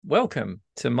welcome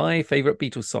to My Favorite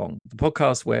Beatles Song, the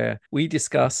podcast where we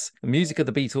discuss the music of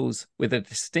the Beatles with a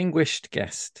distinguished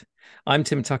guest. I'm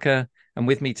Tim Tucker, and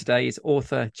with me today is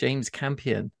author James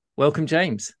Campion. Welcome,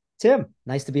 James. Tim,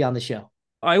 nice to be on the show.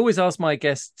 I always ask my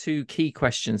guests two key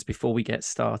questions before we get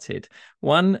started.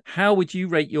 One, how would you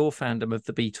rate your fandom of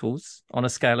the Beatles on a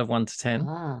scale of 1 to 10?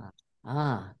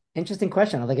 Interesting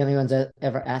question. I don't think anyone's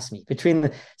ever asked me. Between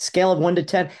the scale of 1 to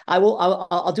 10,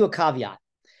 I'll do a caveat.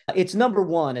 It's number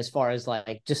one as far as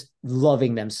like just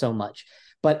loving them so much.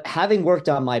 But having worked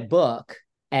on my book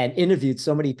and interviewed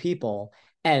so many people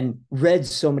and read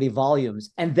so many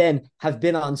volumes, and then have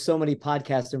been on so many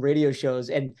podcasts and radio shows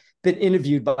and been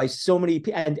interviewed by so many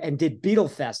people and did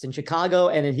Beatle Fest in Chicago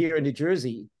and here in New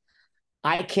Jersey,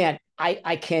 I can't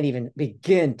even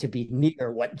begin to be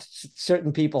near what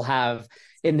certain people have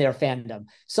in their fandom.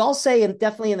 So I'll say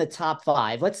definitely in the top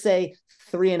 5. Let's say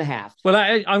 3.5. Well,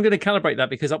 I'm going to calibrate that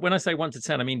because when I say 1 to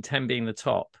 10, I mean 10 being the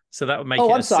top. So that would make it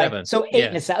I'm sorry. 7. So 8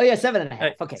 and a 7. Oh, yeah,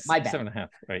 7.5. Okay, my bad. 7.5.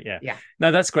 Right. Yeah. Yeah.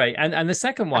 No, that's great. And the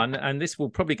second one, and this will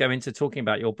probably go into talking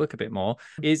about your book a bit more,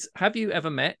 is have you ever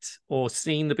met or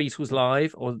seen the Beatles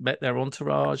live or met their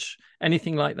entourage,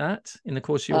 anything like that in the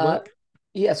course of your work?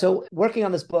 Yeah, so working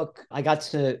on this book, I got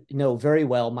to know very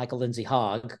well Michael Lindsay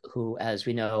Hogg, who, as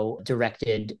we know,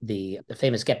 directed the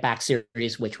famous Get Back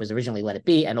series, which was originally Let It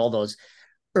Be, and all those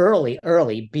early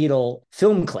Beatle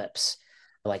film clips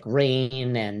like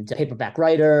Rain and Paperback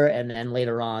Writer, and then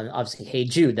later on, obviously, Hey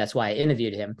Jude. That's why I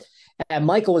interviewed him. And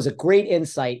Michael was a great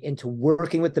insight into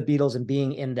working with the Beatles and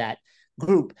being in that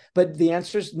group. But the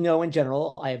answer is no in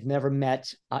general. I have never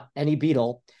met any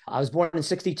Beatle. I was born in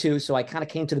 62, so I kind of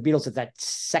came to the Beatles at that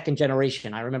second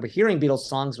generation. I remember hearing Beatles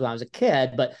songs when I was a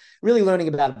kid, but really learning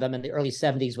about them in the early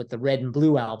 70s with the Red and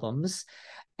Blue albums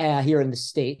here in the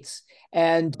States.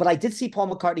 But I did see Paul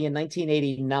McCartney in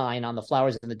 1989 on the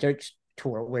Flowers in the Dirt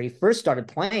tour, where he first started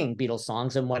playing Beatles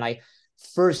songs. And when I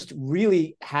first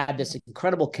really had this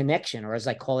incredible connection, or as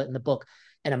I call it in the book,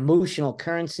 an emotional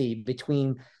currency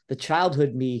between the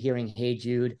childhood me hearing Hey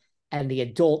Jude and the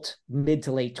adult mid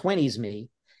to late 20s me,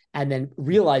 and then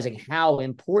realizing how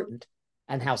important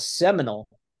and how seminal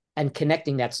and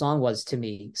connecting that song was to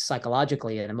me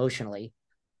psychologically and emotionally.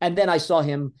 And then I saw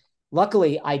him.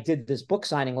 Luckily, I did this book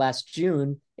signing last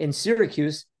June in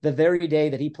Syracuse, the very day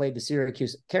that he played the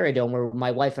Syracuse Carrierdome, where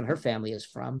my wife and her family is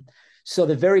from. So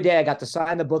the very day I got to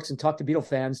sign the books and talk to Beatle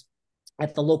fans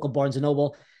at the local Barnes &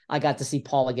 Noble, I got to see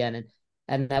Paul again,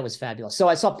 and that was fabulous. So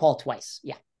I saw Paul twice.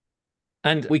 Yeah.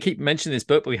 And we keep mentioning this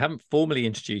book, but we haven't formally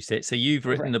introduced it. So you've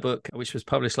written a book which was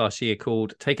published last year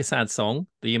called Take a Sad Song,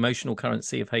 The Emotional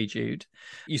Currency of Hey Jude.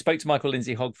 You spoke to Michael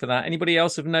Lindsay Hogg for that. Anybody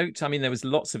else of note? I mean, there was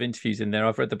lots of interviews in there.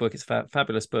 I've read the book. It's a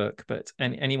fabulous book. But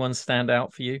anyone stand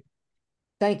out for you?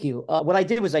 Thank you. What I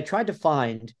did was I tried to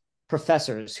find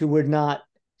professors who were not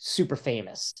super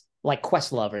famous, like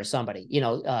Questlove or somebody,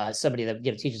 somebody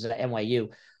that teaches at NYU.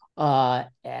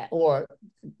 Or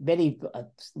many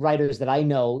writers that I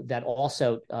know that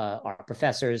also are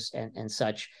professors and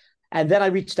such. And then I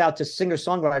reached out to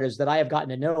singer-songwriters that I have gotten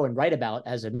to know and write about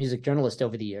as a music journalist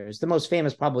over the years. The most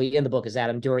famous probably in the book is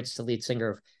Adam Duritz, the lead singer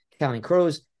of Counting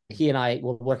Crows. He and I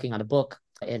were working on a book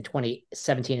in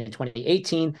 2017 and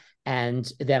 2018.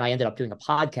 And then I ended up doing a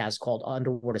podcast called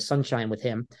Underwater Sunshine with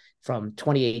him from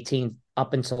 2018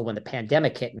 up until when the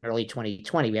pandemic hit in early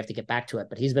 2020. We have to get back to it,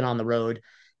 but he's been on the road.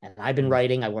 And I've been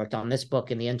writing. I worked on this book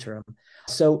in the interim.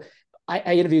 So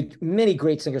I interviewed many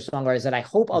great singer-songwriters that I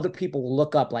hope other people will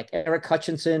look up, like Eric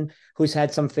Hutchinson, who's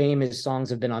had some fame. His songs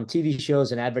have been on TV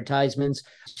shows and advertisements.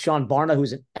 Sean Barna,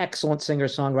 who's an excellent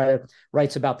singer-songwriter,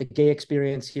 writes about the gay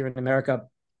experience here in America.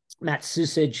 Matt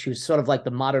Susage, who's sort of like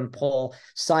the modern Paul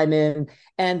Simon,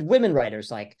 and women writers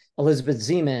like Elizabeth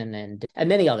Zeman and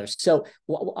many others. So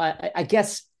I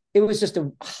guess it was just a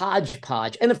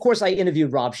hodgepodge. And of course, I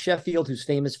interviewed Rob Sheffield, who's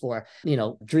famous for,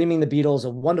 Dreaming the Beatles, a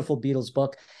wonderful Beatles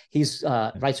book. He's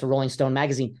writes for Rolling Stone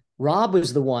magazine. Rob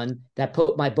was the one that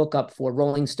put my book up for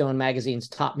Rolling Stone magazine's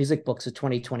top music books of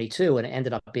 2022, and it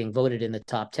ended up being voted in the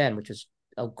top 10, which was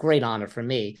a great honor for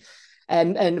me.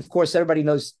 And of course, everybody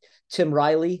knows Tim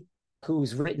Riley,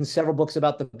 who's written several books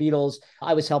about the Beatles.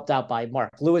 I was helped out by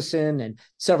Mark Lewison and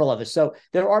several others. So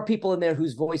there are people in there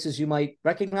whose voices you might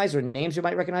recognize or names you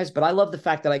might recognize. But I love the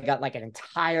fact that I got like an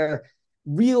entire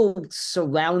real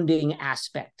surrounding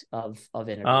aspect of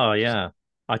interviews. Oh, yeah.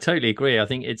 I totally agree. I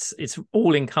think it's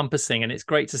all encompassing, and it's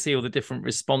great to see all the different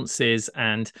responses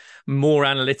and more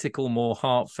analytical, more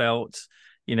heartfelt,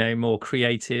 more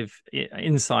creative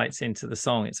insights into the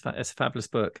song. It's a fabulous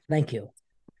book. Thank you.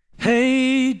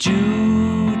 Hey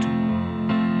Jude,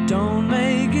 don't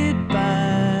make it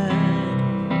bad.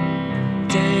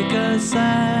 Take a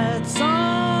side.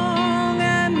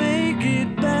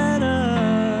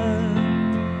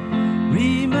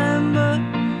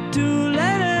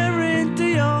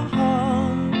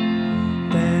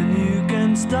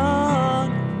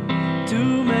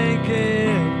 make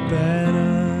it better.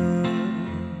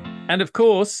 And of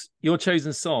course, your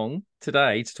chosen song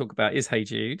today to talk about is Hey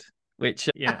Jude, which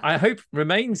I hope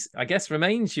remains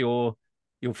your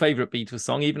favorite Beatles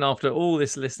song, even after all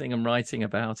this listening and writing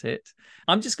about it.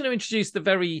 I'm just going to introduce the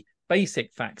very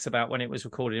basic facts about when it was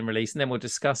recorded and released, and then we'll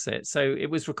discuss it. So it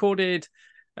was recorded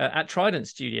at Trident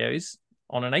Studios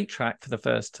on an 8-track for the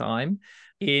first time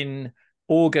in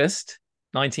August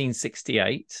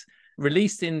 1968.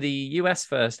 Released in the US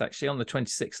first, actually, on the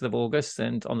 26th of August,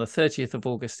 and on the 30th of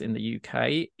August in the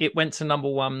UK. It went to number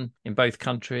one in both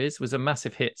countries, was a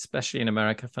massive hit, especially in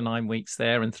America, for 9 weeks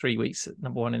there and 3 weeks at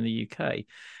number one in the UK.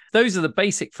 Those are the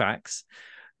basic facts.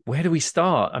 Where do we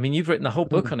start? I mean, you've written the whole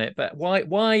book on it, but why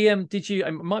did you,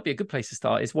 it might be a good place to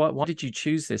start, is why did you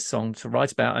choose this song to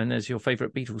write about and as your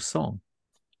favorite Beatles song?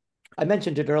 I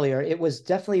mentioned it earlier. It was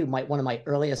definitely one of my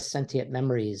earliest sentient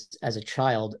memories as a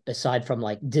child, aside from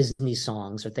like Disney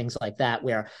songs or things like that,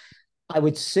 where I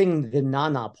would sing the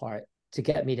na-na part to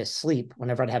get me to sleep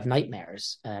whenever I'd have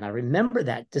nightmares. And I remember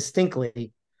that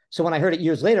distinctly. So when I heard it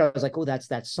years later, I was like, oh, that's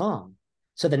that song.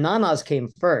 So the na-nas came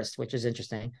first, which is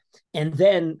interesting. And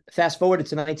then fast forwarded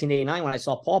to 1989 when I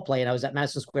saw Paul play, and I was at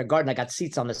Madison Square Garden. I got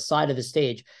seats on the side of the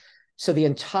stage. So the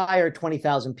entire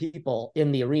 20,000 people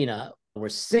in the arena were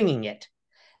singing it.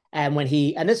 And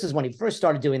this is when he first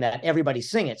started doing that, everybody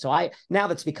sing it. So now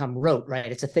that's become rote, right?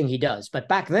 It's a thing he does. But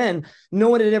back then, no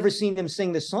one had ever seen him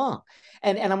sing this song.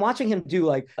 And I'm watching him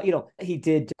do he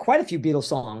did quite a few Beatles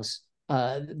songs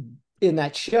in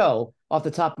that show. Off the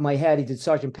top of my head, he did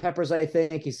Sgt. Pepper's, I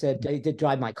think. He said he did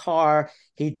Drive My Car.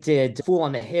 He did Fool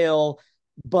on the Hill.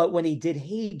 But when he did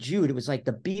Hey Jude, it was like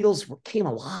the Beatles came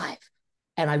alive.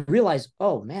 And I realized,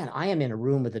 oh man, I am in a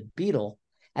room with a Beatle.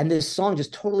 And this song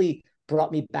just totally brought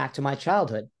me back to my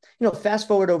childhood. Fast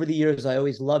forward over the years, I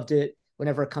always loved it.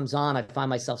 Whenever it comes on, I find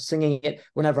myself singing it.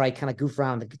 Whenever I kind of goof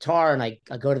around the guitar and I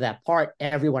go to that part,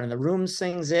 everyone in the room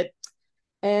sings it.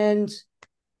 And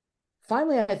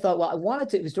finally, I thought, well,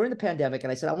 it was during the pandemic,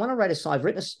 and I said, I want to write a song. I've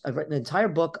written an entire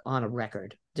book on a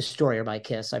record, Destroyer by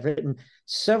Kiss. I've written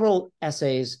several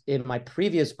essays in my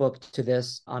previous book to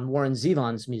this on Warren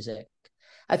Zevon's music.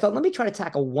 I thought, let me try to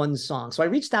tackle one song. So I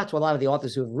reached out to a lot of the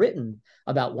authors who have written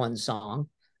about one song.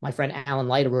 My friend Alan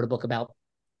Leiter wrote a book about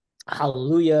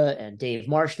Hallelujah, and Dave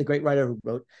Marsh, the great writer, who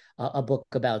wrote a book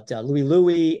about Louie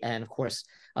Louie, and of course,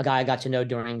 a guy I got to know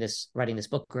during writing this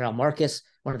book, Grail Marcus,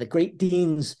 one of the great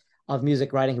deans of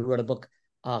music writing, who wrote a book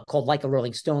called Like a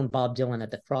Rolling Stone, Bob Dylan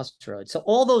at the Crossroads. So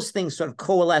all those things sort of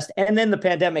coalesced, and then the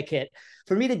pandemic hit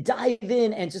for me to dive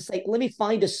in and just say, let me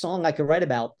find a song I could write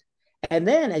about. And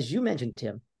then, as you mentioned,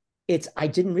 Tim, I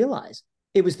didn't realize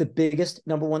it was the biggest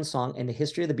number one song in the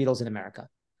history of the Beatles in America.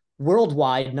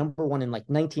 Worldwide, number one in like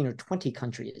 19 or 20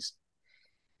 countries.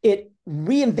 It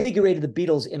reinvigorated the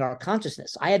Beatles in our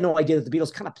consciousness. I had no idea that the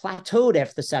Beatles kind of plateaued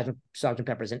after the Sgt.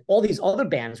 Pepper's, and all these other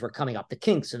bands were coming up, the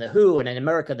Kinks and the Who, and in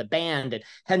America, the Band and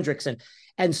Hendrix.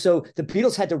 And so the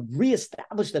Beatles had to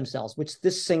reestablish themselves, which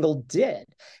this single did.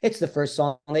 It's the first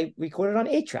song they recorded on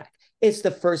 8-track. It's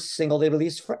the first single they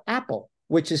released for Apple,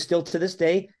 which is still to this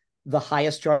day the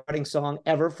highest charting song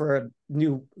ever for a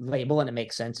new label, and it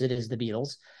makes sense. It is the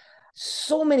Beatles.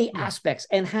 So many aspects,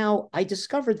 and how I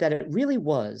discovered that it really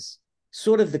was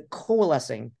sort of the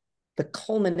coalescing, the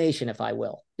culmination, if I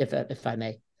will, if I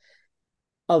may,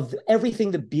 of everything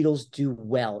the Beatles do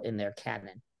well in their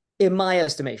canon, in my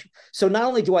estimation. So not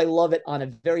only do I love it on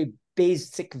a very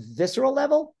basic, visceral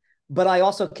level, but I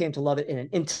also came to love it in an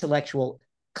intellectual,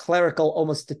 clerical,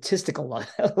 almost statistical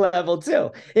level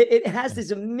too. It has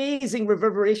this amazing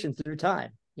reverberation through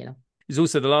time, It's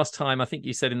also the last time, I think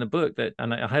you said in the book that,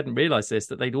 and I hadn't realized this,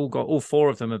 that all four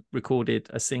of them have recorded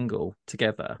a single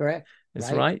together. Correct.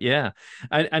 That's right. Yeah.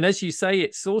 And as you say,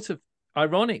 it's sort of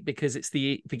ironic because it's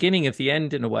the beginning of the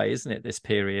end in a way, isn't it? This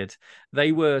period,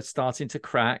 they were starting to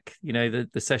crack, the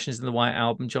sessions in the White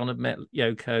Album. John had met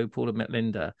Yoko, Paul had met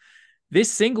Linda. This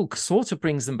single sort of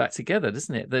brings them back together,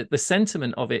 doesn't it? The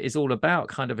sentiment of it is all about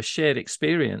kind of a shared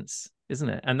experience, isn't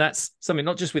it? And that's something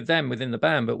not just with them within the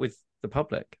band, but with the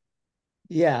public.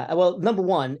 Yeah, well, number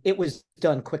one, it was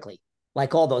done quickly.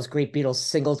 Like all those great Beatles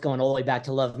singles going all the way back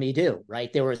to Love Me Do,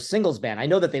 right? They were a singles band. I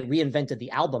know that they reinvented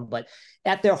the album, but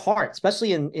at their heart,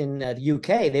 especially in the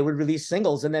UK, they would release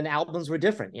singles and then albums were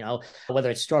different, whether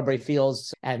it's Strawberry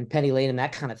Fields and Penny Lane and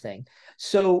that kind of thing.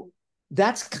 So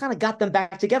that's kind of got them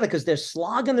back together because they're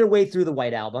slogging their way through the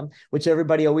White Album, which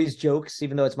everybody always jokes,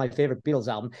 even though it's my favorite Beatles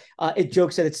album. It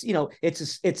jokes that it's,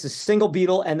 it's a single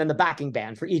Beatle and then the backing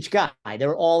band for each guy.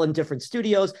 They're all in different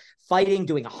studios, fighting,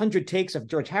 doing 100 takes of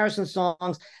George Harrison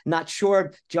songs. Not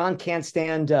sure. John can't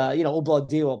stand, Obla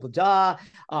Di Obla Da.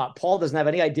 Paul doesn't have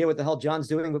any idea what the hell John's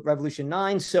doing with Revolution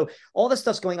 9. So all this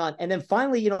stuff's going on. And then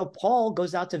finally, Paul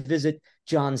goes out to visit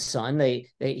John's son.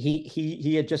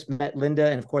 He had just met Linda,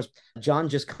 and of course, John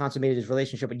just consummated his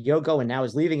relationship with Yoko, and now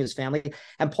is leaving his family.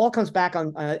 And Paul comes back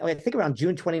on, I think around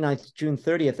June 29th, June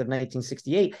 30th of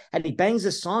 1968, and he bangs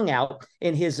this song out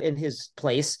in his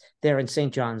place there in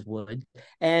St. John's Wood,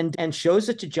 and shows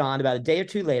it to John about a day or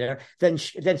two later. Then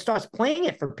starts playing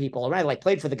it for people, right? Like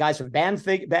played for the guys from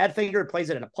Badfinger,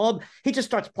 plays it in a pub. He just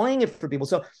starts playing it for people.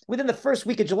 So within the first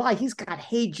week of July, he's got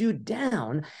Hey Jude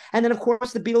down. And then of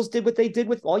course the Beatles did what they did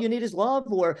with All You Need Is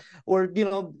Love, or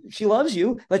She Loves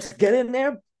You. Let's get in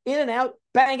there, in and out,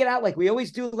 bang it out like we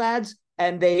always do, lads.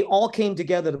 And they all came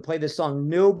together to play this song.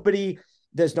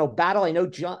 There's no battle. I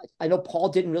know Paul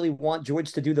didn't really want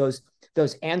George to do those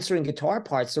answering guitar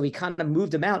parts, so he kind of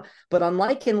moved him out. But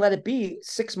unlike in Let It Be,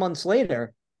 6 months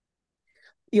later,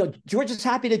 George is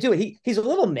happy to do it. He's a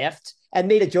little miffed and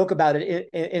made a joke about it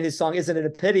in his song "Isn't It a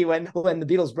Pity" when the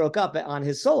Beatles broke up on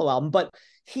his solo album. But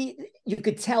you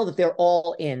could tell that they're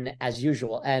all in as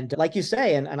usual. And like you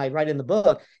say, and I write in the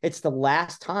book, it's the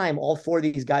last time all four of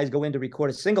these guys go in to record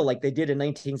a single like they did in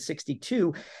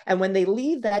 1962. And when they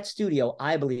leave that studio,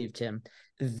 I believe, Tim,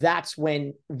 that's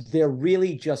when they're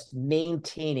really just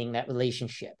maintaining that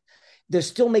relationship. They're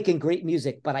still making great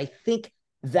music, but I think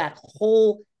that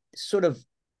whole sort of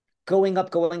going up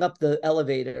the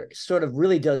elevator sort of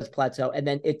really does plateau, and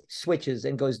then it switches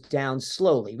and goes down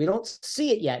slowly. We don't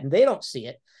see it yet, and they don't see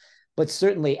it, but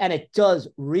certainly, and it does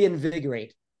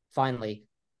reinvigorate finally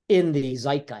in the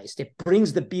zeitgeist. It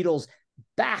brings the Beatles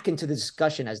back into the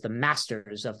discussion as the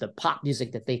masters of the pop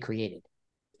music that they created.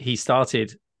 He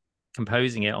started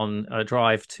composing it on a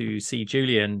drive to see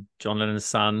Julian, John Lennon's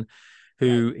son,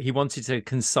 who he wanted to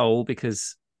console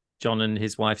because John and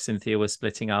his wife Cynthia were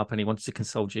splitting up, and he wanted to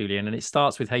console Julian. And it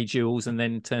starts with Hey Jules and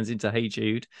then turns into Hey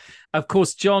Jude. Of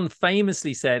course, John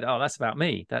famously said, "Oh, that's about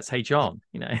me. That's Hey John,"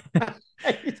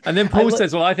 And then Paul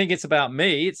says, "Well, I think it's about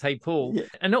me. It's Hey Paul." Yeah.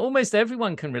 And almost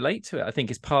everyone can relate to it. I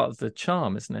think it's part of the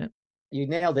charm, isn't it? You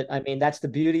nailed it. I mean, that's the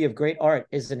beauty of great art,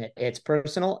 isn't it? It's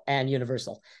personal and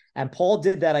universal. And Paul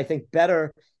did that, I think,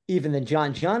 better even than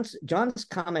John. John's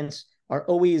comments are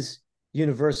always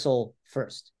universal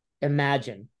first.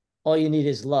 Imagine. All you need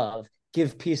is love.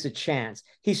 Give peace a chance.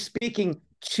 He's speaking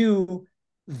to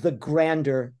the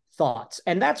grander thoughts.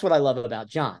 And that's what I love about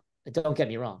John. Don't get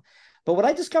me wrong. But what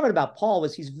I discovered about Paul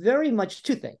was he's very much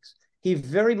two things. He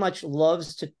very much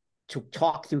loves to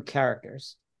talk through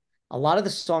characters. A lot of the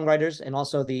songwriters and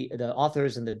also the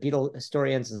authors and the Beatle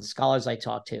historians and scholars I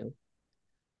talked to,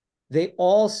 they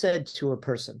all said to a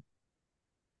person,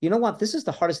 you know what? This is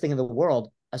the hardest thing in the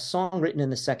world. A song written in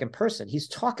the second person. He's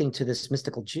talking to this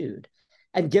mystical Jude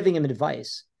and giving him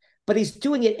advice, but he's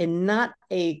doing it in not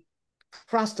a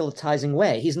proselytizing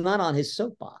way. He's not on his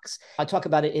soapbox. I talk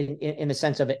about it in a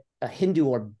sense of a Hindu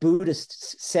or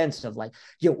Buddhist sense of like,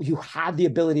 you have the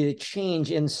ability to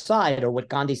change inside, or what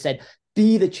Gandhi said,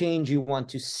 be the change you want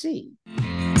to see.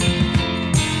 And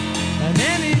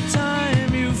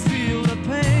anytime you feel the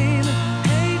pain,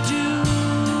 hey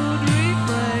Jude,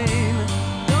 refrain.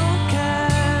 Don't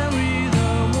carry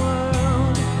the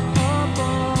world up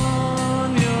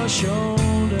on your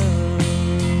shoulder.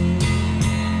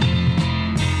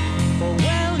 For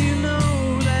well you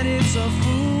know that it's a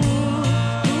fool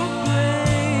who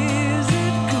plays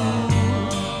it cool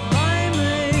by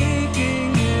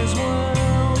making his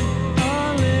world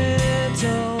a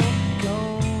little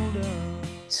colder.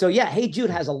 So yeah, Hey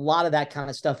Jude has a lot of that kind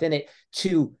of stuff in it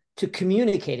to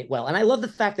communicate it well. And I love the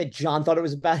fact that John thought it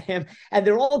was about him, and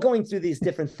they're all going through these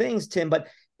different things, Tim. But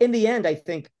in the end, I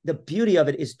think the beauty of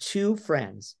it is two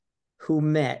friends who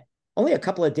met only a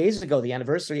couple of days ago, the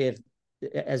anniversary of,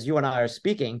 as you and I are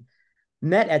speaking,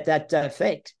 met at that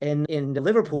fete in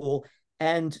Liverpool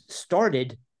and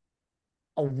started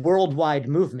a worldwide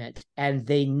movement. And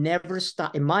they never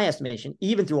stopped, in my estimation,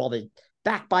 even through all the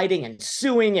backbiting and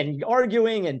suing and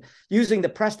arguing and using the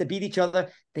press to beat each other,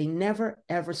 they never,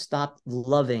 ever stopped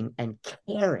loving and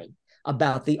caring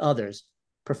about the others,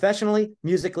 professionally,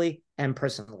 musically, and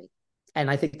personally. And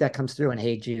I think that comes through in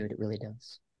Hey Jude. It really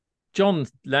does. John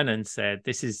Lennon said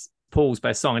this is Paul's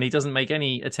best song, and he doesn't make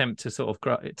any attempt to sort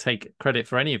of take credit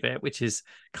for any of it, which is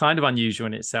kind of unusual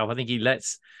in itself. I think he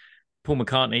lets Paul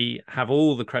McCartney have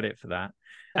all the credit for that.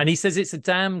 And he says it's a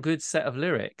damn good set of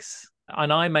lyrics.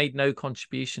 And I made no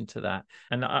contribution to that.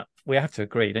 And we have to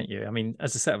agree, don't you? I mean,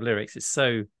 as a set of lyrics, it's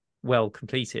so well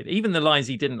completed. Even the lines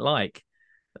he didn't like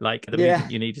the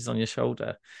movement you need is on your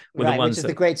shoulder, were the ones which is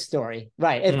the great story,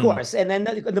 right? Of course. And then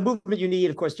the movement you need,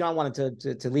 of course, John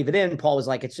wanted to leave it in. Paul was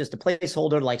like, it's just a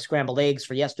placeholder, like scrambled eggs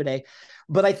for yesterday.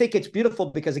 But I think it's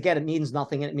beautiful because, again, it means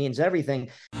nothing and it means everything.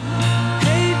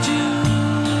 Hey Jude,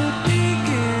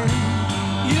 begin.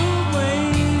 You're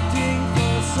waiting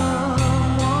for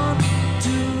someone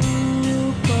to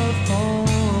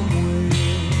perform with.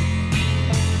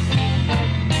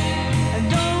 And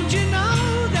don't you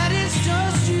know that it's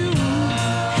just you?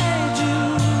 Hey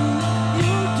Jude,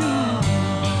 you do.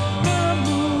 The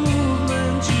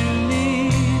movement you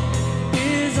need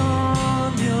is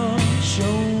on your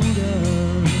shoulder.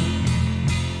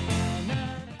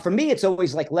 For me, it's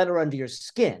always like let her under your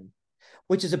skin,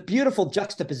 which is a beautiful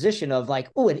juxtaposition of like,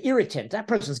 oh, an irritant. That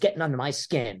person's getting under my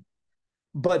skin.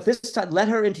 But this time, let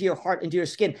her into your heart, into your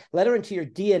skin, let her into your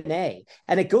DNA.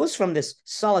 And it goes from this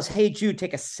solace, hey, Jude,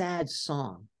 take a sad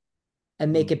song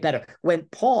and make it better. When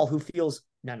Paul, who feels,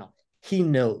 no, he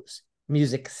knows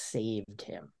music saved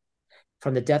him.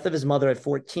 From the death of his mother at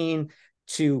 14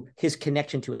 to his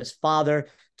connection to his father,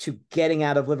 to getting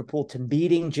out of Liverpool, to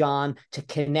meeting John, to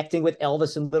connecting with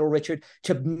Elvis and Little Richard,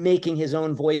 to making his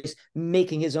own voice,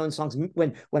 making his own songs.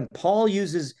 When Paul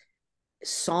uses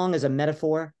song as a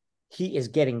metaphor, he is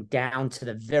getting down to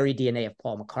the very DNA of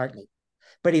Paul McCartney.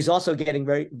 But he's also getting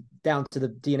very down to the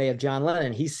DNA of John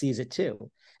Lennon. He sees it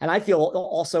too. And I feel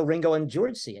also Ringo and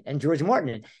George see it, and George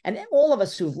Martin. And all of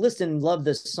us who've listened and loved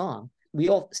this song, we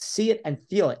all see it and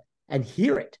feel it and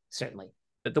hear it, certainly.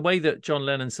 the way that John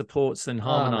Lennon supports and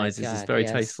harmonizes is very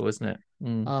tasteful, isn't it?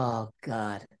 Mm. Oh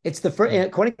God, it's the first.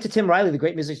 According to Tim Riley, the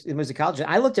great musicologist,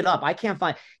 I looked it up. I can't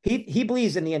find. He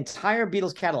believes in the entire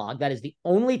Beatles catalog that is the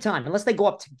only time, unless they go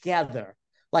up together,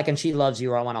 like in "She Loves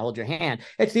You" or "I Want to Hold Your Hand."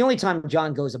 It's the only time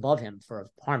John goes above him for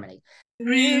harmony.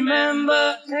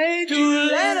 Remember to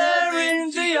let her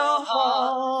into your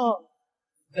heart,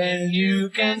 then you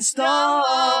can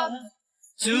start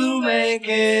to make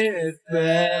it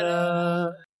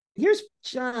better. Here's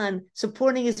John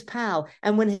supporting his pal,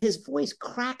 and when his voice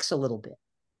cracks a little bit,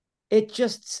 it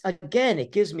just, again,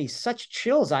 it gives me such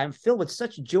chills. I'm filled with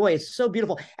such joy. It's so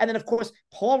beautiful. And then, of course,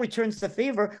 Paul returns the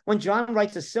favor when John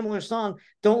writes a similar song,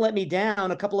 "Don't Let Me Down,"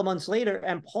 a couple of months later,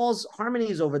 and Paul's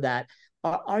harmonies over that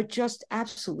are just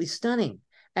absolutely stunning.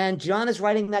 And John is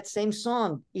writing that same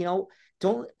song, you know,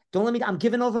 don't let me, I'm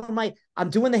giving over I'm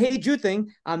doing the "Hey Jude" thing.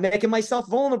 I'm making myself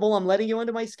vulnerable. I'm letting you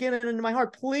under my skin and into my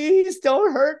heart. Please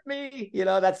don't hurt me. You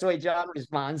know, that's the way John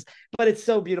responds. But it's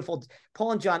so beautiful.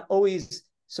 Paul and John always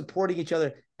supporting each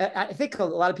other. I think a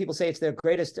lot of people say it's their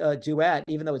greatest duet,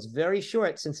 even though it's very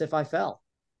short, since "If I Fell."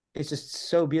 It's just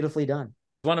so beautifully done.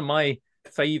 One of my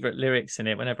favorite lyrics in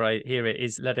it, whenever I hear it,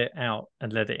 is "Let it out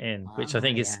and let it in," which I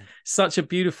think is such a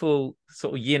beautiful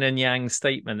sort of yin and yang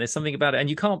statement. There's something about it, and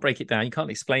you can't break it down. You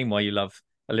can't explain why you love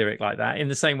a lyric like that, in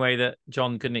the same way that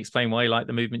John couldn't explain why he liked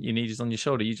 "The Movement You Need Is On Your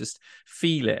Shoulder." You just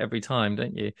feel it every time,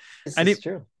 don't you? This is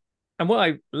true. And what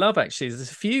I love actually is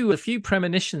there's a few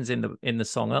premonitions in the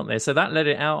song, aren't there? So that "Let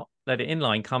It Out, Let It In"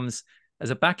 line comes as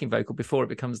a backing vocal before it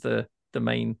becomes the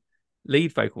main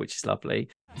lead vocal, which is lovely.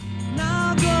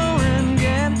 Now go and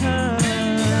get her.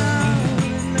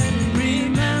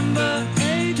 Remember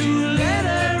to let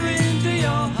her into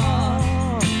your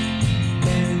heart,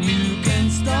 then you can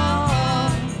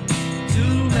start to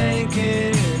make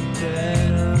it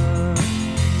better.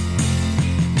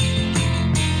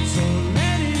 So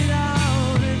let it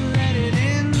out and let it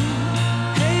in.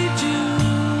 Hey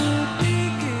Jude,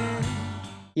 begin.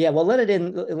 Yeah, well, let it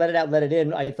in, let it out, let it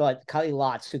in. I thought Kylie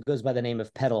Lotz, who goes by the name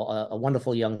of Petal, a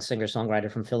wonderful young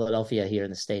singer-songwriter from Philadelphia here in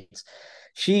the States,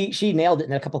 she nailed it,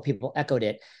 and a couple of people echoed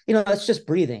it. You know, it's just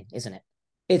breathing, isn't it?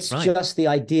 It's just the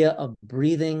idea of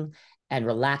breathing and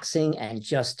relaxing and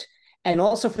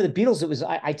also for the Beatles, it was,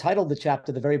 I titled the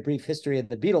chapter "The Very Brief History of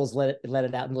the Beatles, Let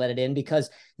It Out and Let It In," because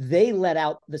they let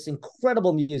out this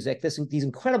incredible music, these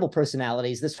incredible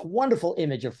personalities, this wonderful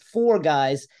image of four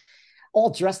guys all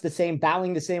dressed the same,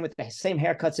 bowing the same, with the same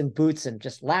haircuts and boots, and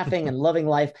just laughing and loving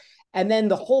life. And then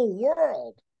the whole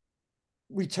world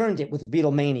returned it with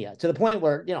Beatlemania, to the point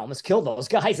where, you know, almost killed those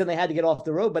guys and they had to get off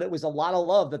the road. But it was a lot of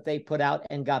love that they put out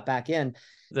and got back in.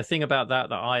 The thing about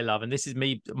that I love, and this is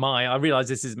me, I realize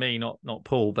this is me, not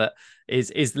Paul, but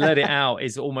is "Let It Out"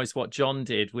 is almost what John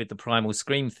did with the Primal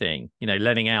Scream thing, you know,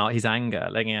 letting out his anger,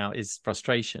 letting out his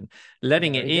frustration.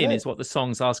 Letting it in is what the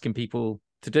song's asking people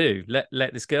to do. Let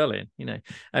this girl in, you know.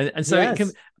 And so it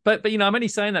can, but you know, I'm only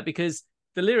saying that because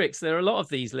the lyrics, there are a lot of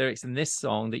these lyrics in this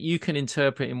song that you can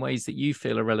interpret in ways that you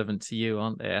feel are relevant to you,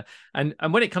 aren't there? And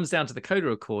when it comes down to the coda,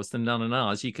 of course, the none and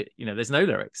ours, there's no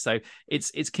lyrics. So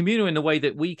it's communal in the way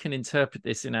that we can interpret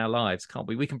this in our lives, can't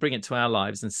we? We can bring it to our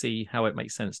lives and see how it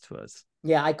makes sense to us.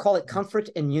 Yeah, I call it comfort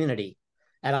and unity.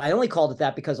 And I only called it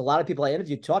that because a lot of people I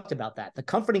interviewed talked about that. The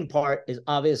comforting part is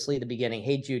obviously the beginning.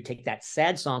 Hey, Jude, take that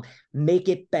sad song, make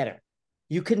it better.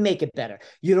 You can make it better.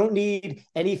 You don't need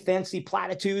any fancy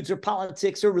platitudes or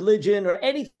politics or religion or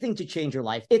anything to change your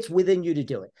life. It's within you to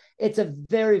do it. It's a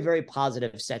very, very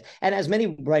positive sense. And as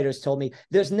many writers told me,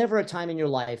 there's never a time in your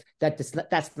life that's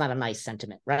not a nice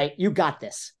sentiment, right? You got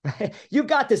this, right? You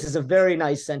got this is a very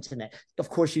nice sentiment. Of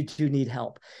course, you do need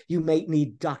help. You may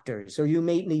need doctors, or you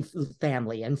may need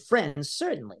family and friends,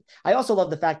 certainly. I also love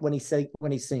the fact when he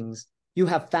sings, "You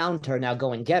have found her, now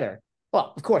go and get her."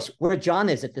 Well, of course, where John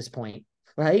is at this point.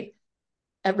 Right.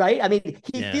 I mean,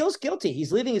 he feels guilty.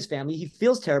 He's leaving his family. He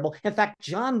feels terrible. In fact,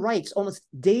 John writes almost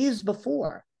days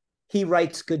before he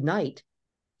writes goodnight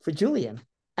for Julian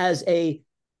as a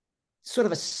sort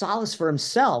of a solace for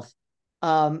himself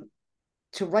to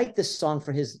write this song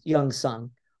for his young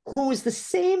son, who is the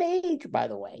same age, by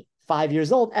the way, 5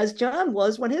 years old, as John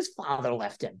was when his father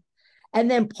left him. And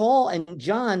then Paul and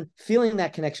John feeling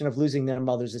that connection of losing their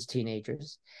mothers as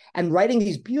teenagers and writing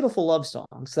these beautiful love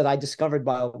songs that I discovered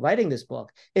while writing this book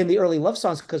in the early love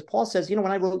songs, because Paul says, when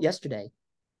I wrote Yesterday,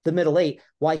 the middle eight,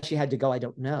 why she had to go, I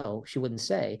don't know. She wouldn't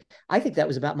say. I think that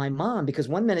was about my mom, because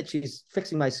one minute she's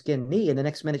fixing my skinned knee and the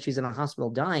next minute she's in a hospital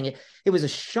dying. It was a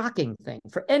shocking thing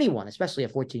for anyone, especially a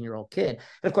 14-year-old kid.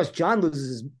 And of course, John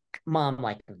loses his mom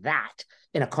like that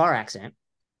in a car accident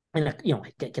and,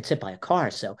 gets hit by a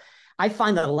car. So I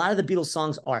find that a lot of the Beatles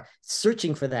songs are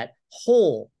searching for that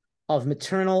hole of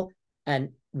maternal and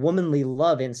womanly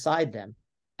love inside them.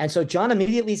 And so John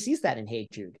immediately sees that in Hey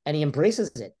Jude, and he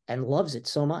embraces it and loves it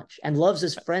so much, and loves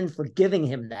his friend for giving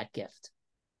him that gift.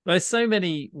 There's so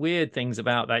many weird things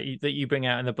about that you bring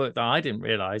out in the book that I didn't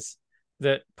realize,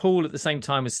 that Paul at the same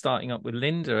time was starting up with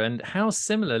Linda, and how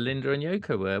similar Linda and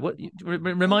Yoko were.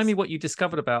 Remind me what you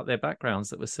discovered about their backgrounds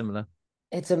that was similar.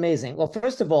 It's amazing. Well,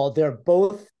 first of all, they're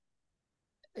both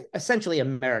essentially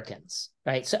Americans,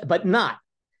 right? So, but not,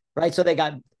 right? So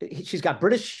she's got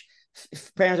British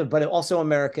parents, but also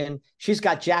American. She's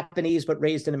got Japanese, but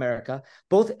raised in America.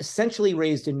 Both essentially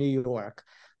raised in New York.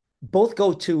 Both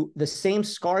go to the same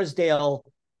Scarsdale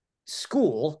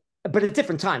school, but at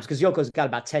different times, because Yoko's got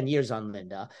about 10 years on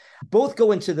Linda. Both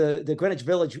go into the Greenwich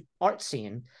Village art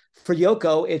scene. For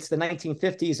Yoko, it's the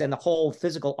 1950s and the whole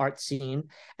physical art scene.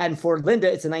 And for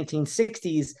Linda, it's the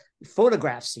 1960s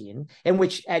photograph scene, in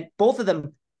which both of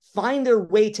them find their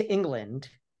way to England.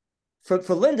 For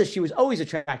Linda, she was always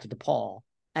attracted to Paul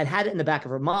and had it in the back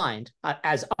of her mind,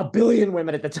 as a billion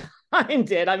women at the time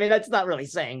did. I mean, that's not really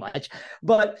saying much.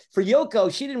 But for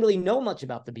Yoko, she didn't really know much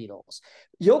about the Beatles.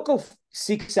 Yoko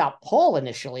seeks out Paul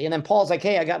initially, and then Paul's like,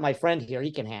 hey, I got my friend here.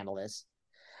 He can handle this.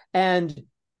 And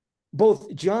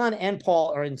both John and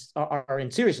Paul are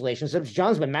in serious relationships.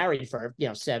 John's been married for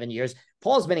 7 years.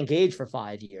 Paul's been engaged for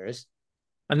 5 years.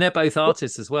 And they're both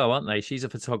artists as well, aren't they? She's a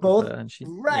photographer.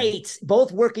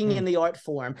 Both working in the art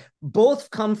form. Both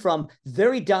come from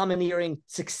very domineering,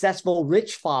 successful,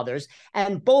 rich fathers,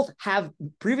 and both have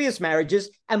previous marriages,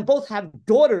 and both have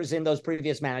daughters in those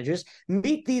previous marriages.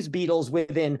 Meet these Beatles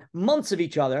within months of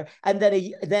each other, and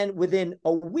then within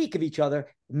a week of each other,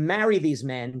 marry these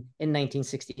men in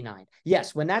 1969.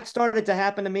 Yes, when that started to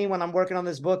happen to me when I'm working on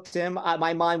this book, Tim,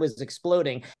 my mind was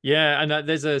exploding. Yeah, and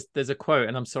there's a quote,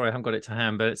 and I'm sorry I haven't got it to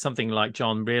hand, but it's something like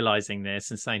John realizing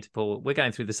this and saying to Paul, we're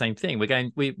going through the same thing.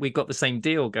 We've got the same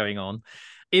deal going on.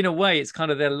 In a way, it's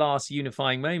kind of their last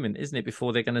unifying moment, isn't it,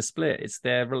 before they're going to split? It's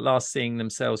their last seeing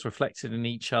themselves reflected in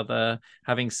each other,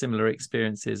 having similar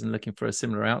experiences and looking for a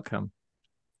similar outcome.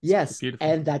 Yes, beautiful.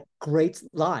 And that great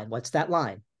line, what's that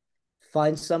line?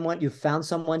 You found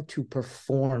someone to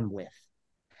perform with,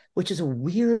 which is a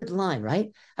weird line,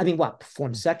 right? I mean,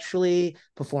 perform sexually,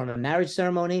 perform a marriage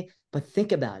ceremony, but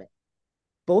think about it.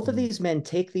 Both of these men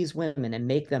take these women and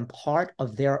make them part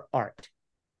of their art,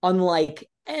 unlike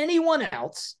anyone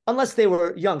else, unless they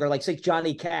were younger, like say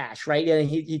Johnny Cash, right? And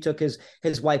he took his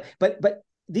wife, but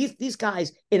these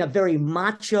guys in a very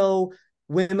macho,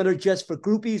 women are just for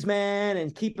groupies, man,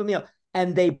 and keep them,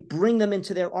 and they bring them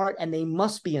into their art, and they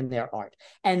must be in their art.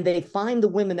 And they find the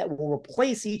women that will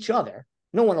replace each other.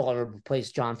 No one will ever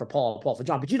replace John for Paul, Paul for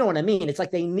John, but you know what I mean? It's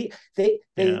like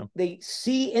they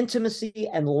see intimacy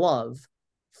and love,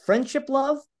 friendship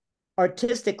love,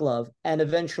 artistic love, and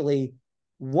eventually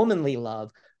womanly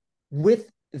love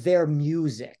with their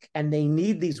music. And they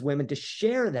need these women to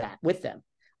share that with them.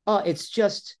 It's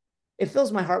it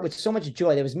fills my heart with so much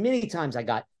joy. There was many times I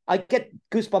get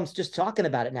goosebumps just talking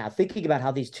about it now, thinking about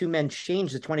how these two men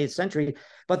changed the 20th century,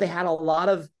 but they had a lot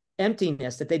of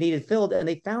emptiness that they needed filled, and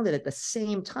they found it at the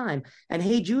same time. And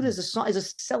Hey Jude is a song, is a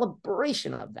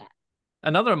celebration of that.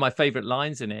 Another of my favorite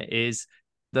lines in it is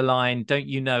the line, "Don't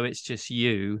you know it's just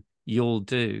you, you'll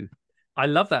do." I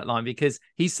love that line because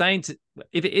he's saying to,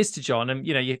 if it is to John, and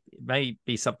you may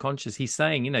be subconscious, he's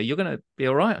saying, you're going to be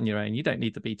all right on your own. You don't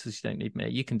need the Beatles, you don't need me.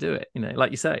 You can do it,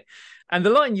 like you say. And the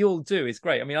line "you'll do" is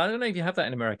great. I mean, I don't know if you have that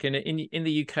in America. In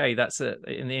the UK,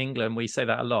 in England, we say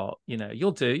that a lot.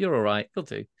 You'll do, you're all right, you'll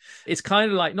do. It's kind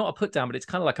of like not a put down, but it's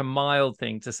kind of like a mild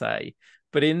thing to say.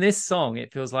 But in this song,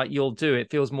 it feels like you'll do.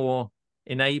 It feels more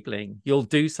enabling. You'll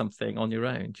do something on your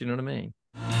own. Do you know what I mean?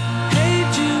 Hey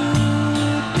Jude,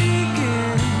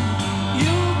 begin.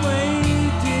 You're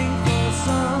waiting for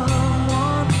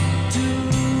someone to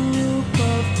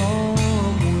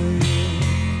perform with.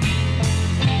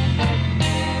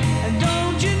 And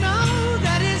don't you know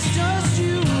that it's just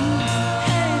you?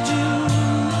 Hey Jude,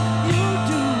 you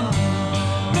do.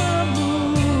 The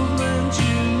movement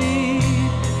you need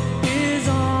is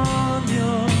on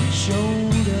your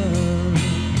shoulder.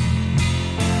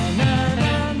 Na,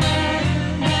 na, na, na,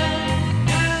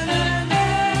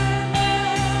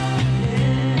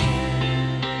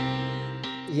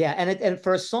 Yeah, and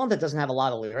for a song that doesn't have a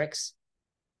lot of lyrics,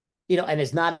 and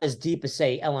is not as deep as,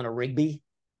 say, Eleanor Rigby,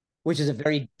 which is a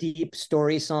very deep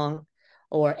story song,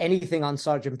 or anything on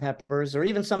Sgt. Pepper's, or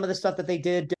even some of the stuff that they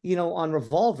did, on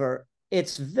Revolver.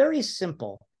 It's very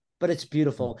simple, but it's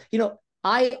beautiful.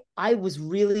 I was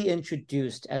really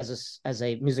introduced as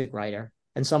a music writer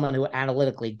and someone who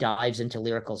analytically dives into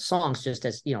lyrical songs, just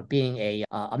as being a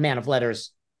man of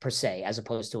letters per se, as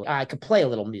opposed to, I could play a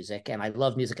little music and I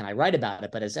love music and I write about it,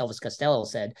 but as Elvis Costello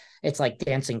said, it's like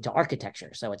dancing to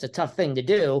architecture, so it's a tough thing to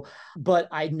do. But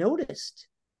I noticed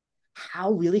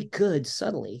how really good,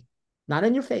 subtly, not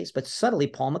in your face, but subtly,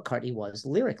 Paul McCartney was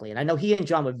lyrically. And I know he and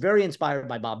John were very inspired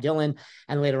by Bob Dylan,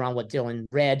 and later on what Dylan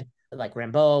read, like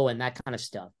Rimbaud and that kind of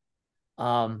stuff.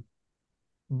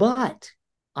 But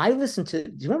I listened to,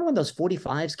 do you remember when those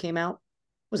 45s came out?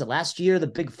 Was it last year, the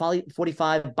big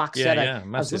 45 box set? Yeah,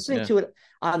 I was listening to it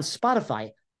on Spotify,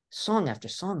 song after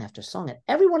song after song, and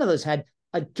every one of those had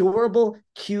adorable,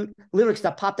 cute lyrics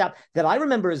that popped out that I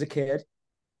remember as a kid,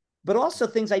 but also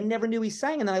things I never knew he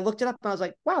sang. And then I looked it up and I was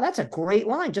like, wow, that's a great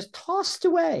line, just tossed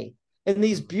away in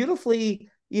these beautifully,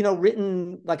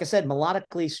 written, like I said,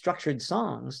 melodically structured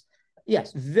songs.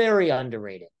 Yes, very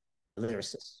underrated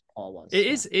lyricist, Paul was. It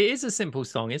is a simple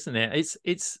song, isn't it?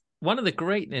 It's one of the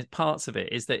great parts of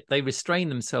it is that they restrain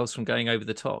themselves from going over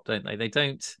the top, don't they? They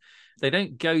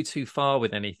don't go too far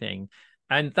with anything.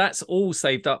 And that's all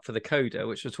saved up for the coda,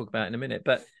 which we'll talk about in a minute.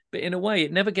 But in a way,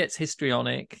 it never gets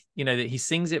histrionic. That he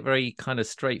sings it very kind of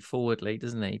straightforwardly,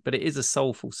 doesn't he? But it is a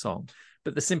soulful song.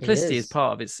 But the simplicity is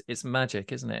part of its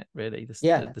magic, isn't it? Really, the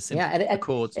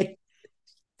chords.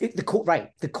 The chord, right?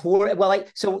 The chord. Well,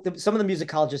 some of the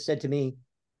musicologists said to me,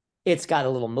 it's got a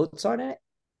little Mozart in it.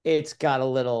 It's got a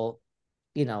little,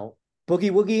 boogie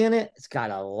woogie in it. It's got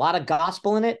a lot of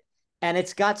gospel in it. And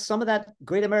it's got some of that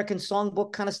Great American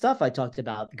Songbook kind of stuff I talked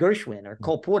about, Gershwin or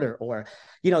Cole Porter, or,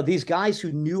 these guys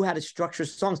who knew how to structure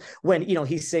songs. When,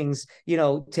 he sings,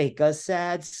 take a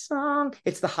sad song,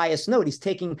 it's the highest note. He's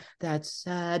taking that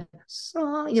sad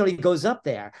song, he goes up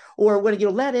there. Or when,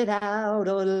 let it out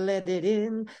or let it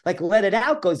in, like let it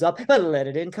out goes up, but let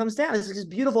it in comes down. This is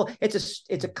beautiful. It's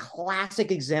a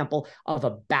classic example of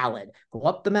a ballad. Go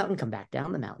up the mountain, come back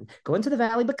down the mountain, go into the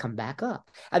valley, but come back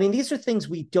up. I mean, these are things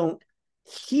we don't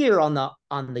hear on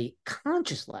the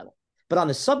conscious level, but on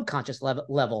the subconscious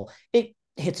level, it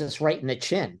hits us right in the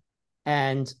chin.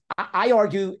 And I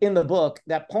argue in the book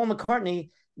that Paul McCartney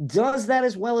does that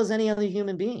as well as any other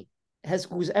human being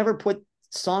who's ever put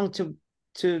song to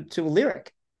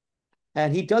lyric.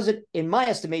 And he does it, in my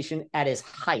estimation, at his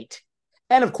height.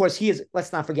 And of course,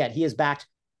 let's not forget, he is backed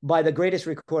by the greatest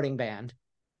recording band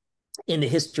in the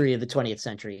history of the 20th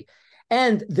century.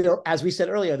 And as we said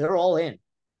earlier, they're all in.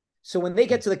 So when they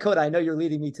get to the coda, I know you're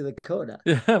leading me to the coda.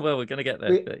 Yeah, well, we're going to get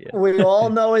there. We all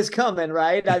know is coming,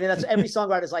 right? I mean, that's every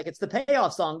songwriter's like, it's the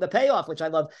payoff song, the payoff, which I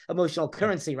love, emotional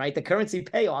currency, right? The currency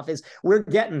payoff is we're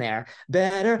getting there.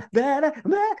 Better.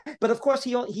 But of course,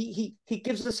 he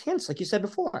gives us hints, like you said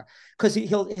before, because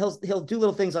he'll do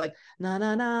little things like na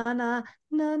na na na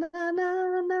na na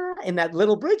na na in that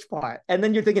little bridge part, and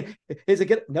then you're thinking, is it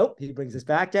good? Nope, he brings us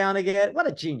back down again. What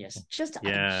a genius! Just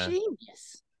a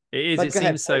genius. It is. It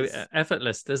seems so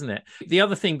effortless, doesn't it? The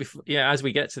other thing, as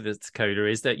we get to the coda,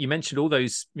 is that you mentioned all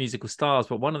those musical stars,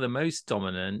 but one of the most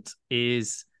dominant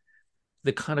is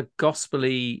the kind of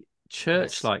gospel-y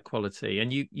church-like quality.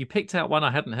 And you picked out one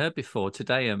I hadn't heard before. Te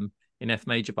Deum in F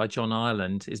major by John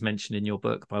Ireland is mentioned in your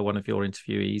book by one of your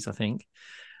interviewees, I think,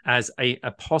 as a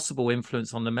possible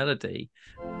influence on the melody.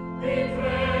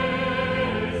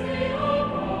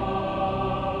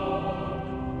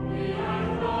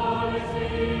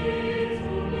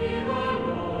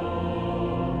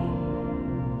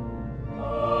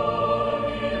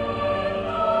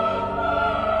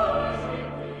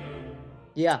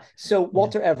 Yeah. So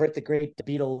Walter Everett, the great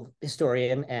Beatle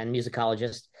historian and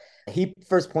musicologist, he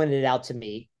first pointed it out to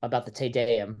me about the Te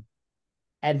Deum.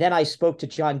 And then I spoke to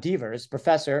John Devers,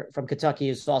 professor from Kentucky,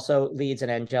 who also leads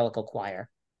an angelical choir.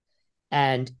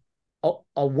 And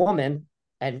a woman,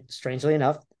 and strangely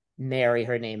enough, Mary,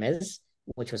 her name is,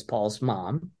 which was Paul's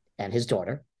mom and his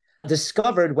daughter,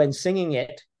 discovered when singing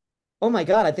it, oh my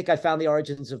God, I think I found the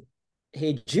origins of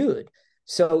Hey Jude.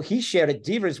 So he shared it.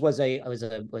 Devers was a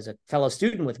fellow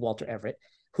student with Walter Everett,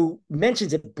 who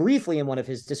mentions it briefly in one of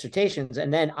his dissertations.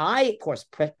 And then I, of course,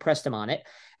 pressed him on it.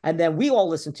 And then we all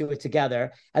listened to it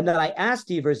together. And then I asked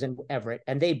Devers and Everett,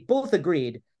 and they both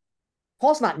agreed,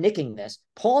 Paul's not nicking this.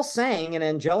 Paul sang an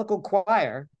angelical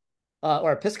choir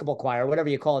or Episcopal choir, whatever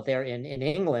you call it there in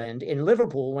England, in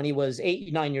Liverpool when he was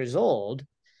 8, 9 years old.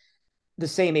 The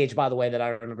same age, by the way, that I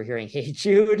remember hearing Hey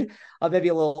Jude, maybe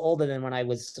a little older than when I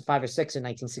was 5 or 6 in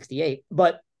 1968.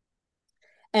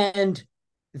 And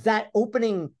that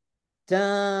opening,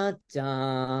 da,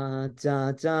 da,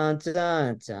 da, da,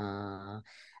 da, da.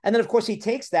 And then, of course, he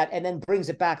takes that and then brings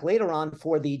it back later on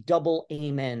for the double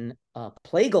amen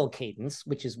plagal cadence,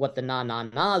 which is what the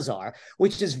na-na-nas are,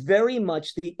 which is very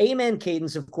much the amen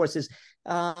cadence, of course, is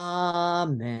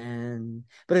amen.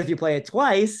 But if you play it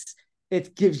twice,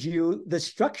 it gives you the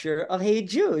structure of Hey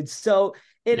Jude. So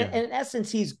in essence,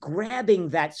 he's grabbing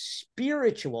that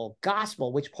spiritual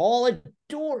gospel, which Paul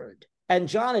adored and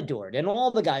John adored, and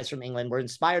all the guys from England were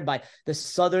inspired by the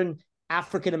Southern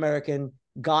African-American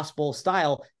gospel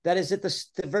style that is at the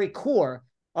very core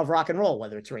of rock and roll,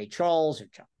 whether it's Ray Charles or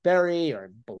Chuck Berry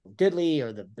or Bo Diddley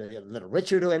or the Little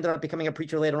Richard, who ended up becoming a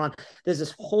preacher later on. There's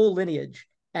this whole lineage,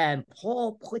 and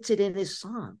Paul puts it in his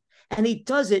song, and he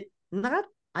does it not,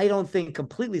 I don't think,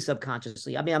 completely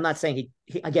subconsciously. I mean, I'm not saying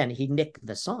he nicked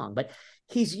the song, but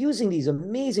he's using these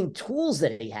amazing tools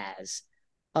that he has.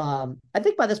 I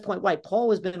think by this point, right, Paul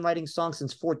has been writing songs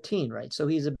since 14, right? So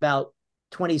he's about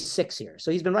 26 here. So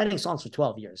he's been writing songs for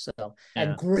 12 years. So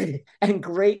and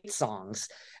great songs,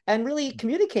 and really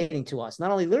communicating to us,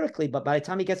 not only lyrically, but by the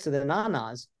time he gets to the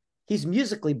nanas, he's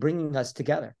musically bringing us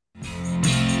together.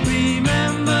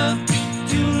 Remember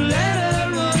to let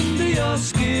her under your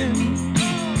skin.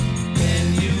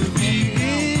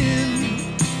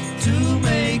 To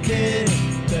make it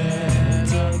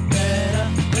better, better,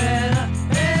 better, better, better,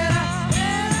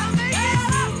 better.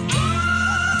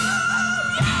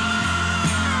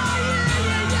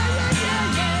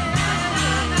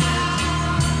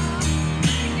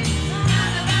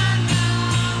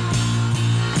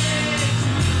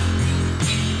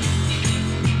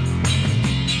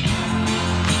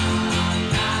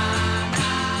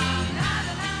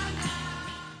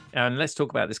 And let's talk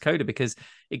about this coda, because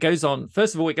it goes on.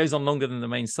 First of all, it goes on longer than the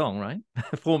main song, right?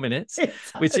 4 minutes,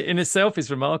 which in itself is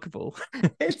remarkable.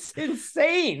 It's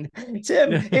insane,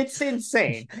 Tim. It's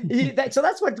insane. So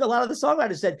that's what a lot of the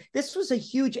songwriters said. This was a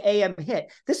huge AM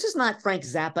hit. This is not Frank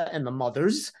Zappa and the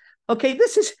Mothers. Okay,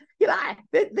 this is,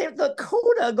 the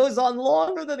coda goes on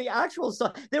longer than the actual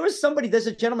song. There's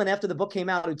a gentleman after the book came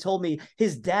out who told me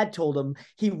his dad told him,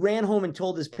 he ran home and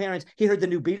told his parents he heard the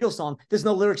new Beatles song. There's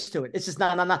no lyrics to it. It's just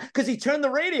na na na, because he turned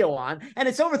the radio on and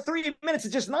it's over 3 minutes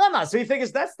of just na na. So he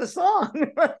figures that's the song,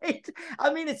 right?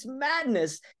 I mean, it's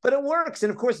madness, but it works.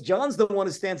 And of course, John's the one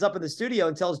who stands up in the studio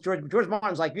and tells George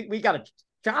Martin's like, we got to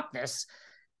chop this.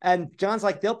 And John's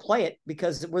like, they'll play it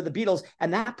because we're the Beatles.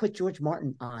 And that put George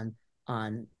Martin on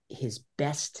his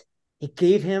best. It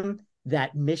gave him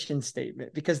that mission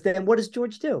statement, because then what does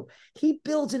George do? He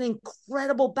builds an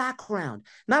incredible background.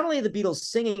 Not only are the Beatles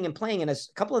singing and playing, and as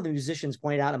a couple of the musicians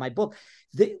pointed out in my book,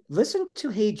 they listen to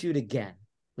Hey Jude again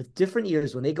with different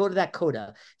ears. When they go to that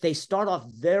coda, they start off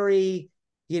very,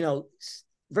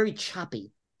 very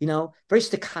choppy, very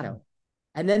staccato.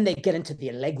 And then they get into the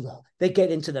allegro. They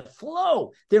get into the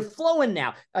flow. They're flowing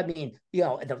now. I mean,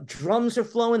 the drums are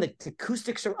flowing. The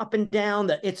acoustics are up and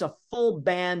down. It's a full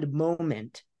band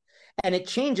moment. And it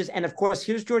changes. And of course,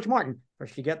 here's George Martin.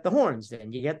 First you get the horns,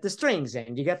 then you get the strings,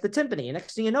 and you get the timpani. And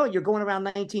next thing you know, you're going around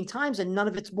 19 times and none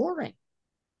of it's boring.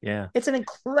 Yeah. It's an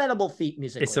incredible feat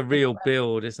musically. It's a real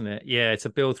build, isn't it? Yeah, it's a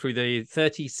build through the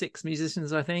 36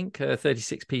 musicians, I think,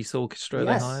 36-piece orchestra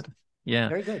they hired. Yeah.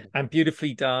 Very good. And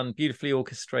beautifully done, beautifully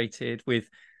orchestrated, with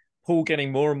Paul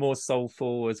getting more and more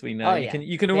soulful, as we know. Oh, You yeah. can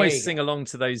you can There always you sing go. along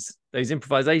to those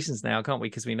improvisations now, can't we?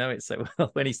 Because we know it so well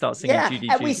when he starts singing Yeah, Judy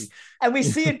and Judy. we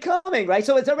see it coming, right?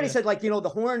 So it's everybody Yeah. said, like, the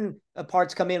horn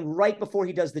parts come in right before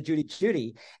he does the Judy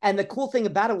Judy. And the cool thing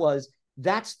about it was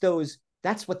that's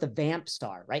what the vamps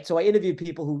are, right? So I interviewed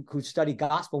people who study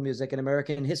gospel music and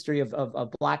American history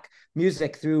of Black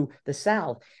music through the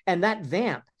South. And that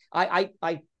vamp, I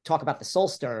talk about the Soul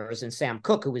Stirrers and Sam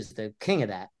Cooke, who was the king of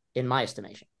that, in my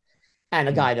estimation. And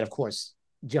a guy that, of course,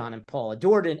 John and Paul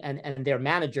adored, and their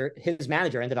manager, his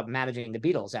manager, ended up managing the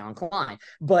Beatles, Alan Klein.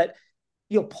 But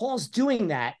Paul's doing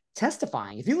that,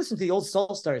 testifying. If you listen to the old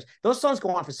Soul Stars, those songs go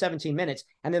on for 17 minutes,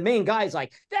 and the main guy is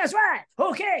like, "That's right,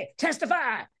 okay,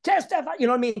 testify, testify." You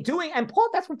know what I mean? And Paul,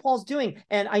 that's what Paul's doing.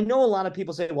 And I know a lot of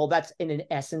people say, well, that's in an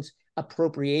essence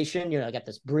appropriation. I got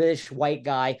this British white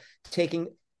guy taking.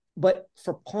 But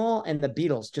for Paul and the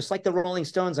Beatles, just like the Rolling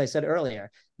Stones, I said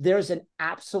earlier, there's an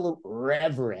absolute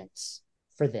reverence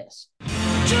for this.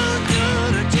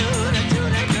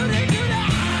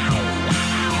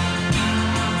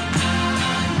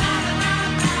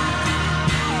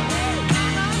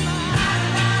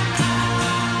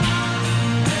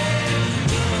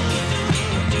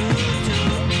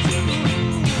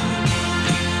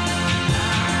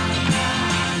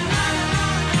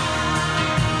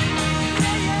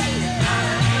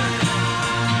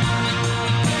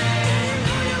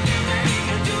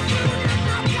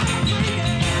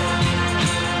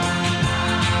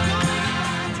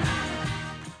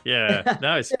 Yeah,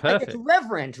 no, it's perfect. It's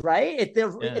reverent, right?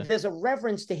 If there's a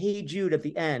reverence to Hey Jude at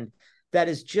the end that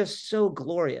is just so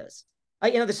glorious.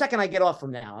 The second I get off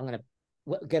from now, I'm going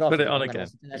to get off. Put it on again.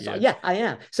 Yeah, I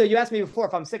am. So you asked me before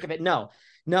if I'm sick of it. No.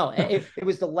 It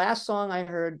was the last song I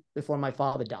heard before my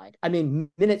father died. I mean,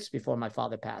 minutes before my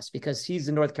father passed, because he's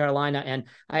in North Carolina and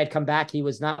I had come back. He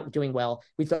was not doing well.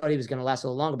 We thought he was going to last a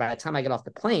little longer. By the time I get off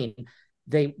the plane,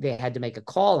 they had to make a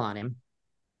call on him.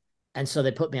 And so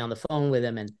they put me on the phone with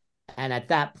him. And at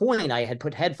that point, I had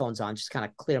put headphones on, just kind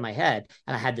of clear my head.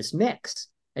 And I had this mix.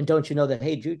 And don't you know that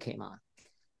Hey Jude came on?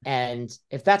 And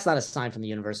if that's not a sign from the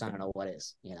universe, I don't know what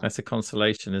is. That's a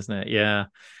consolation, isn't it? Yeah.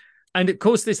 And of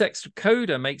course, this extra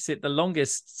coda makes it the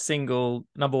longest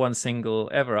number one single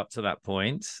ever up to that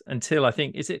point, until I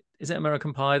think, is it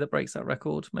American Pie that breaks that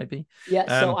record, maybe?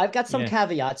 Yeah. So I've got some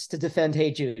caveats to defend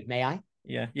Hey Jude. May I?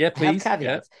 Yeah. Yeah, please. Have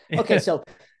caveats. Yeah. Okay. So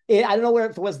I don't know where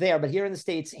it was there, but here in the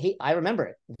States, I remember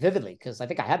it vividly because I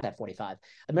think I had that 45.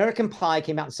 American Pie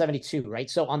came out in 72, right?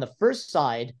 So on the first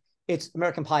side, it's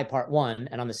American Pie Part 1,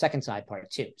 and on the second side, Part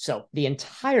 2. So the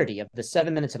entirety of the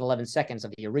 7 minutes and 11 seconds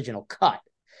of the original cut,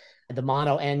 the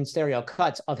mono and stereo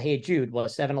cuts of Hey Jude,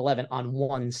 was 7/11 on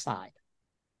one side,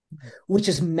 which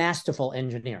is masterful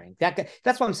engineering.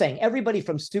 That's what I'm saying. Everybody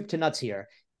from soup to nuts here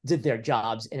did their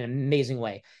jobs in an amazing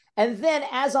way. And then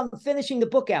as I'm finishing the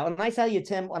book out, and I tell you,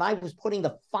 Tim, when I was putting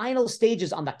the final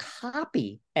stages on the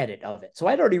copy edit of it, so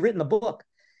I'd already written the book,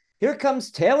 here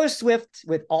comes Taylor Swift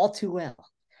with All Too Well.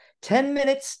 10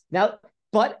 minutes now,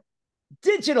 but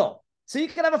digital. So you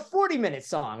could have a 40-minute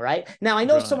song, right? Now, I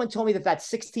know someone told me that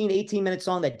 16, 18-minute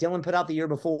song that Dylan put out the year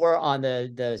before on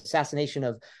the assassination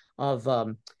of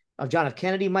John F.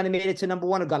 Kennedy might have made it to number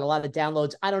one. It got a lot of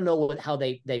downloads. I don't know how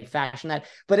they fashion that.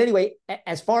 But anyway,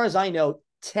 as far as I know,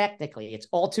 technically, it's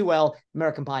All Too Well,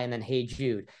 American Pie, and then Hey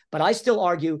Jude. But I still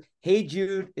argue Hey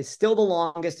Jude is still the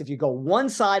longest if you go one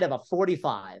side of a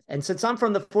 45. And since I'm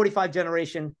from the 45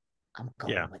 generation, I'm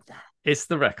going with that. It's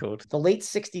the record. The late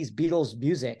 60s Beatles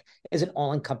music is an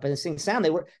all-encompassing sound.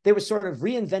 They were sort of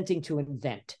reinventing to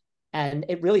invent. And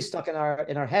it really stuck in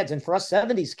our heads. And for us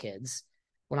 70s kids,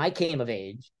 when I came of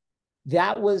age,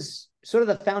 that was sort of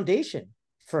the foundation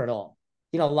for it all.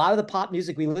 A lot of the pop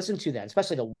music we listened to then,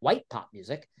 especially the white pop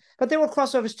music, but there were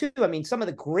crossovers too. I mean, some of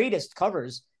the greatest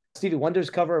covers, Stevie Wonder's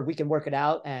cover of We Can Work It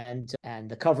Out and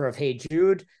the cover of Hey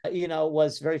Jude,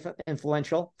 was very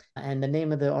influential. And the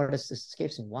name of the artist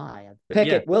escapes me. Why?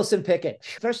 Wilson Pickett.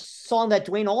 First song that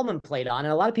Duane Allman played on.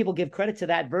 And a lot of people give credit to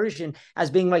that version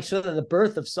as being like sort of the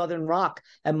birth of Southern rock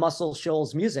and Muscle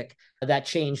Shoals music that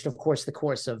changed, of course, the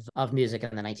course of music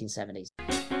in the 1970s.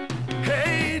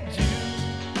 Hey Jude,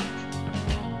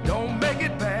 don't make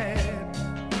it bad.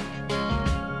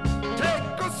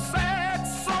 Take a sad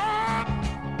song,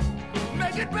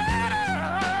 make it better.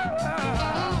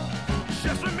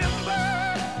 Just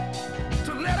remember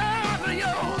to let out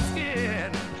your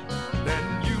skin,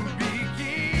 then you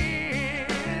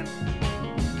begin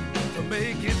to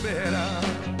make it better.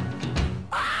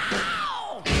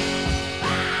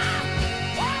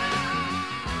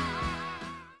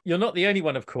 You're not the only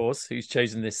one, of course, who's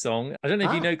chosen this song. I don't know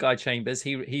if you know Guy Chambers.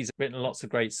 He's written lots of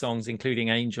great songs, including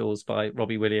Angels by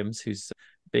Robbie Williams, who's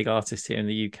a big artist here in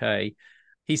the UK.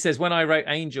 He says, when I wrote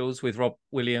Angels with Rob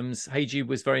Williams, Hey Jude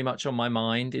was very much on my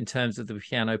mind in terms of the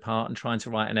piano part and trying to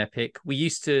write an epic. We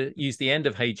used to use the end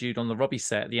of Hey Jude on the Robbie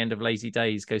set at the end of Lazy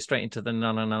Days, go straight into the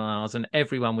na-na-na-nas, and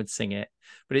everyone would sing it.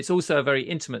 But it's also a very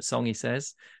intimate song, he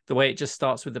says. The way it just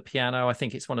starts with the piano, I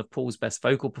think it's one of Paul's best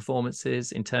vocal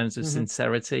performances in terms of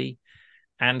sincerity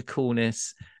and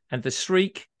coolness. And the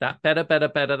shriek, that better, better,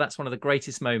 better, that's one of the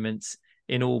greatest moments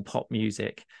in all pop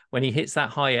music. When he hits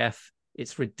that high F,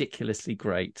 it's ridiculously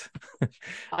great.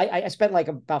 I spent like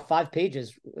about 5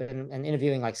 pages and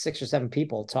interviewing like 6 or 7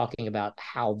 people talking about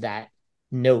how that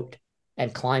note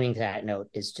and climbing to that note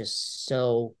is just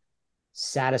so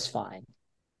satisfying.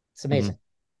 It's amazing.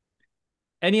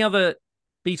 Any other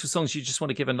Beatles songs you just want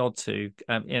to give a nod to?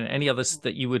 Any others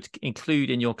that you would include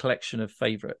in your collection of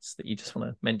favorites that you just want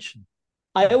to mention?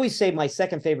 I always say my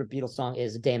second favorite Beatles song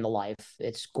is A Day in the Life.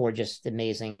 It's gorgeous,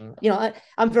 amazing.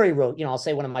 I'm very rote. I'll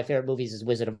say one of my favorite movies is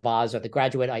Wizard of Oz or The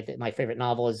Graduate. My favorite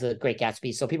novel is The Great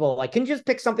Gatsby. So people are like, can you just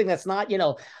pick something that's not,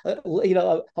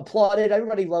 applauded?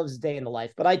 Everybody loves Day in the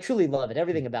Life, but I truly love it.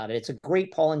 Everything about it. It's a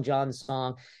great Paul and John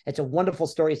song. It's a wonderful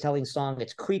storytelling song.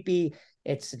 It's creepy.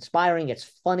 It's inspiring.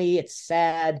 It's funny. It's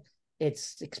sad.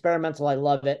 It's experimental. I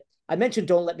love it. I mentioned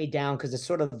Don't Let Me Down because it's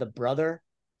sort of the brother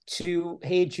to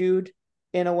Hey Jude,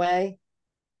 in a way.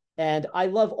 And I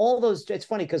love all those. It's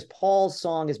funny because Paul's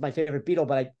song is my favorite Beatle,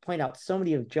 but I point out so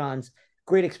many of John's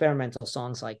great experimental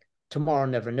songs like Tomorrow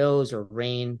Never Knows or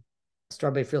Rain,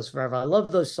 Strawberry Fields Forever. I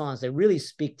love those songs. They really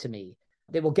speak to me.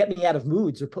 They will get me out of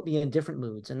moods or put me in different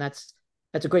moods. And that's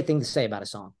a great thing to say about a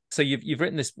song. So you've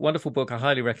written this wonderful book. I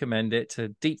highly recommend it,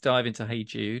 to deep dive into Hey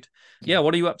Jude. Yeah.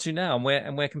 What are you up to now?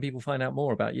 And where can people find out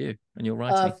more about you and your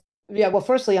writing? Yeah, well,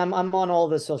 firstly, I'm on all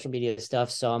the social media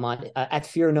stuff. So I'm on at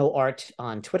Fear No Art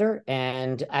on Twitter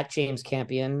and at James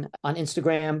Campion on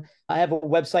Instagram. I have a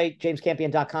website,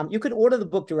 jamescampion.com. You can order the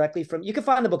book directly you can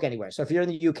find the book anywhere. So if you're in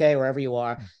the UK, wherever you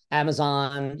are,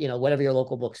 Amazon, whatever your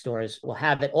local bookstores will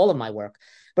have it, all of my work.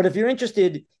 But if you're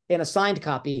interested in a signed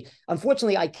copy,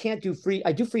 unfortunately, I can't do free.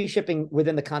 I do free shipping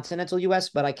within the continental US,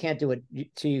 but I can't do it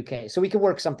to UK. So we can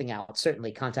work something out.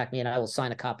 Certainly contact me and I will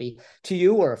sign a copy to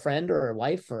you or a friend or a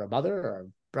wife or a mother or a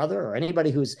brother or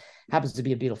anybody who's happens to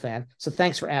be a Beatle fan. So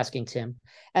thanks for asking, Tim.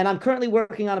 And I'm currently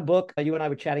working on a book. You and I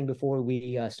were chatting before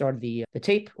we started the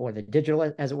tape, or the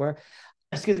digital, as it were.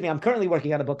 Excuse me. I'm currently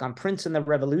working on a book on Prince and the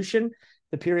Revolution,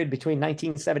 the period between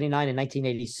 1979 and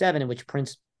 1987, in which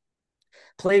Prince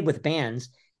played with bands.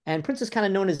 And Prince is kind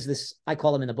of known as this, I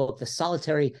call him in the book, the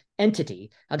solitary entity,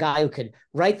 a guy who could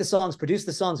write the songs, produce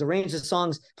the songs, arrange the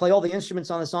songs, play all the instruments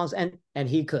on the songs, and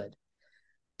he could.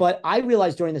 But I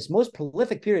realized during this most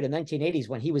prolific period in the 1980s,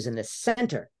 when he was in the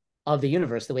center of the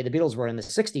universe, the way the Beatles were in the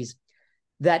 60s,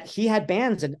 that he had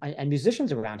bands and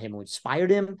musicians around him who inspired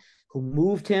him, who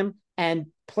moved him, and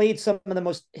played some of the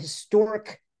most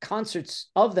historic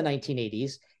concerts of the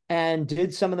 1980s, and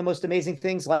did some of the most amazing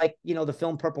things like, the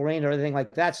film Purple Rain or everything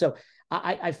like that. So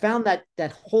I found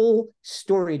that whole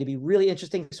story to be really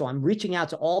interesting. So I'm reaching out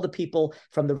to all the people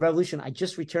from the Revolution. I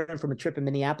just returned from a trip in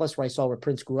Minneapolis where I saw where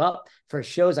Prince grew up for his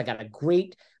shows. I got a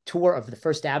great tour of the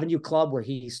First Avenue Club where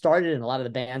he started, and a lot of the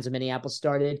bands in Minneapolis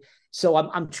started. So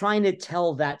I'm trying to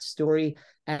tell that story,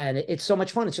 and it's so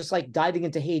much fun. It's just like diving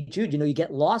into Hey Jude. You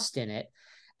get lost in it.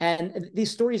 And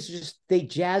these stories they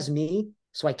jazz me.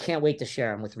 So I can't wait to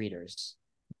share them with readers.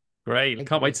 Great.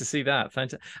 Can't wait to see that.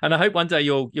 Fantastic. And I hope one day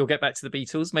you'll get back to the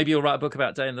Beatles. Maybe you'll write a book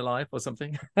about Day in the Life or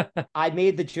something. I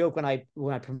made the joke when I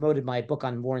promoted my book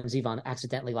on Warren Zevon,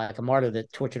 Accidentally Like a Martyr, The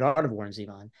Tortured Art of Warren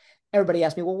Zevon. Everybody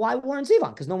asked me, well, why Warren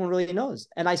Zevon? Because no one really knows.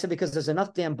 And I said, because there's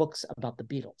enough damn books about the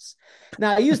Beatles.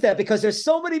 Now I use that because there's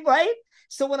so many, right?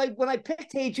 So when I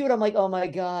picked Hey Jude, I'm like, oh my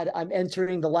God, I'm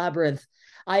entering the labyrinth.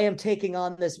 I am taking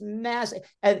on this massive,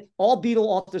 and all Beatle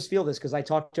authors feel this because I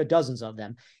talked to dozens of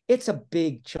them. It's a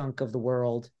big chunk of the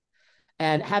world.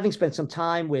 And having spent some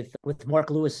time with Mark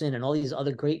Lewison and all these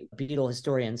other great Beatle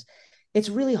historians, it's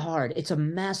really hard. It's a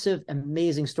massive,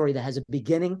 amazing story that has a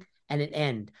beginning and an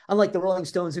end. Unlike the Rolling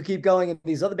Stones who keep going and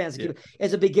these other bands that keep,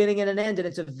 it's a beginning and an end. And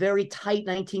it's a very tight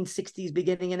 1960s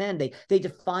beginning and end. They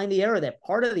define the era. They're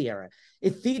part of the era.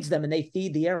 It feeds them and they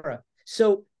feed the era.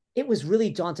 So it was really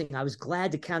daunting. I was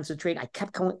glad to concentrate. I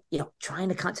kept going, trying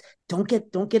to don't get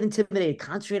intimidated.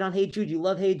 Concentrate on Hey Jude. You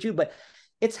love Hey Jude, but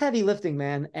it's heavy lifting,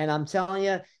 man. And I'm telling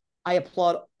you, I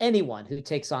applaud anyone who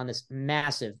takes on this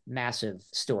massive, massive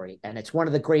story. And it's one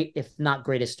of the great, if not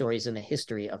greatest stories in the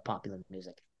history of popular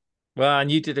music. Well,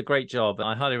 and you did a great job.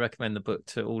 I highly recommend the book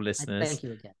to all listeners. Thank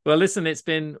you again. Well, listen, it's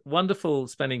been wonderful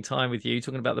spending time with you,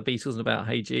 talking about the Beatles and about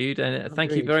Hey Jude. And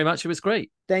thank you very much. It was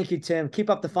great. Thank you, Tim. Keep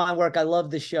up the fine work. I love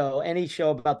the show, any show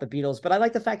about the Beatles, but I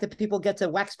like the fact that people get to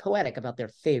wax poetic about their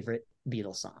favorite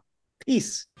Beatles song.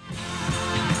 Peace.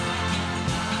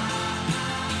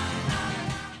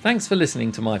 Thanks for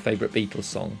listening to My Favourite Beatles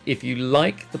Song. If you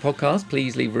like the podcast,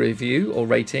 please leave a review or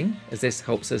rating, as this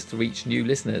helps us to reach new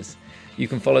listeners. You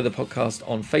can follow the podcast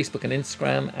on Facebook and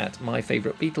Instagram at My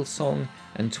Favourite Beatles Song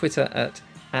and Twitter at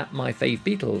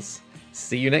MyFaveBeatles.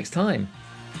 See you next time.